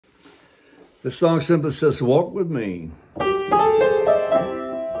The song simply says, walk with me.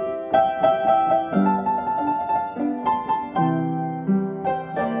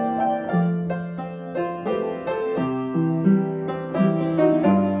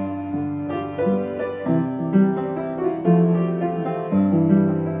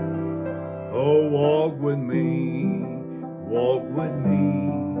 Oh, walk with me,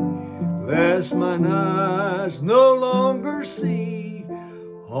 lest mine eyes no longer see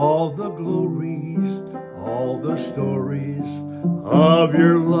all the glories, all the stories of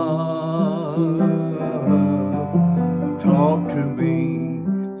your love. Talk to me,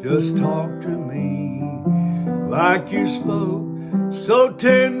 just talk to me, like you spoke so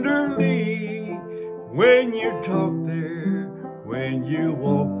tenderly when you talked there, when you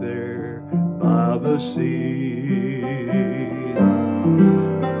walked there by the sea.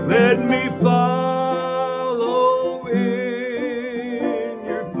 Let me follow in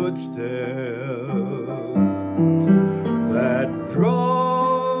your footsteps that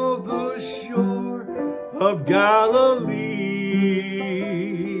draw the shore of Galilee.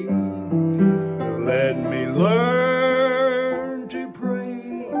 Let me learn to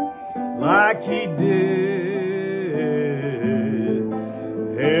pray like he did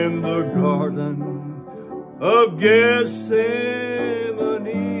in the garden of Gethsemane.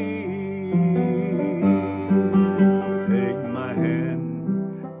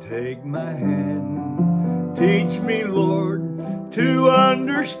 Take my hand, teach me, Lord, to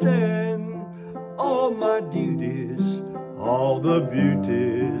understand all my duties, all the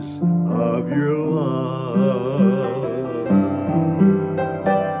beauties of your love.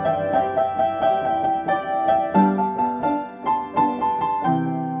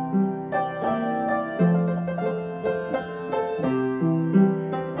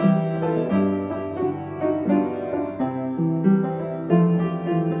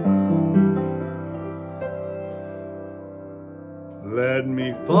 Let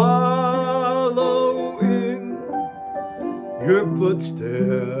me follow in your footsteps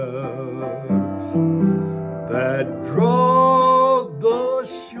that draw the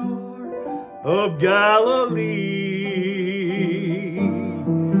shore of Galilee.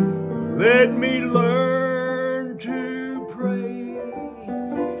 Let me learn to pray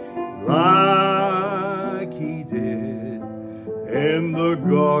like he did in the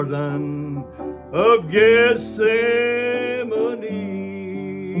garden of Gethsemane.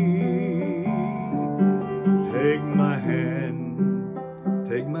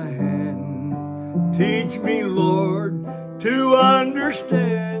 Take my hand, teach me, Lord, to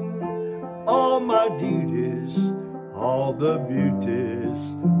understand all my duties, all the beauties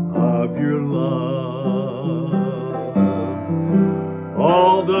of your love,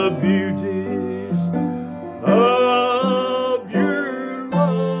 all the beauties of